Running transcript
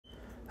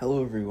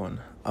Hello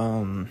everyone.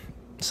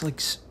 It's like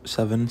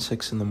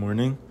 6 in the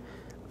morning,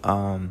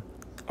 on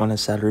a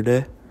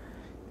Saturday,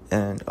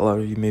 and a lot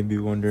of you may be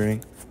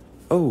wondering,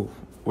 oh,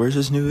 where's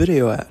this new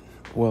video at?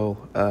 Well,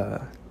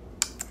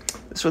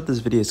 that's what this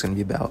video is gonna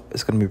be about.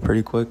 It's gonna be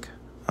pretty quick,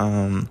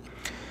 and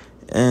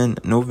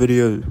no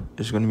video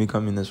is gonna be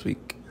coming this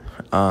week,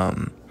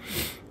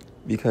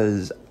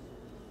 because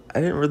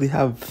I didn't really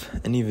have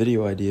any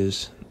video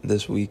ideas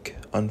this week,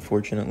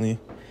 unfortunately,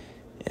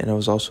 and I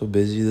was also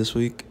busy this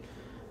week.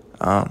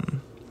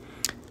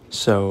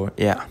 So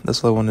yeah,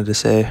 that's what I wanted to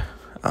say.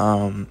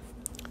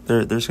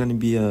 There's gonna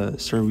be a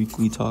Sir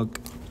Weekly Talk,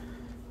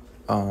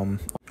 on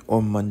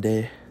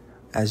Monday,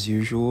 as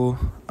usual.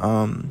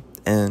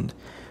 And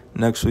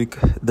next week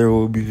there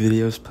will be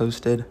videos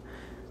posted.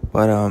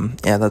 But,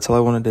 yeah, that's all I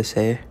wanted to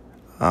say.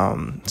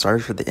 Sorry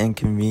for the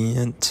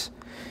inconvenience.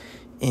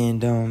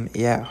 And,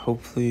 yeah,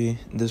 hopefully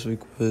this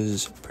week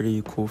was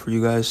pretty cool for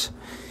you guys.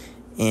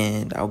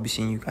 And I'll be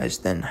seeing you guys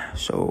then.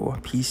 So,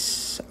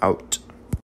 peace out.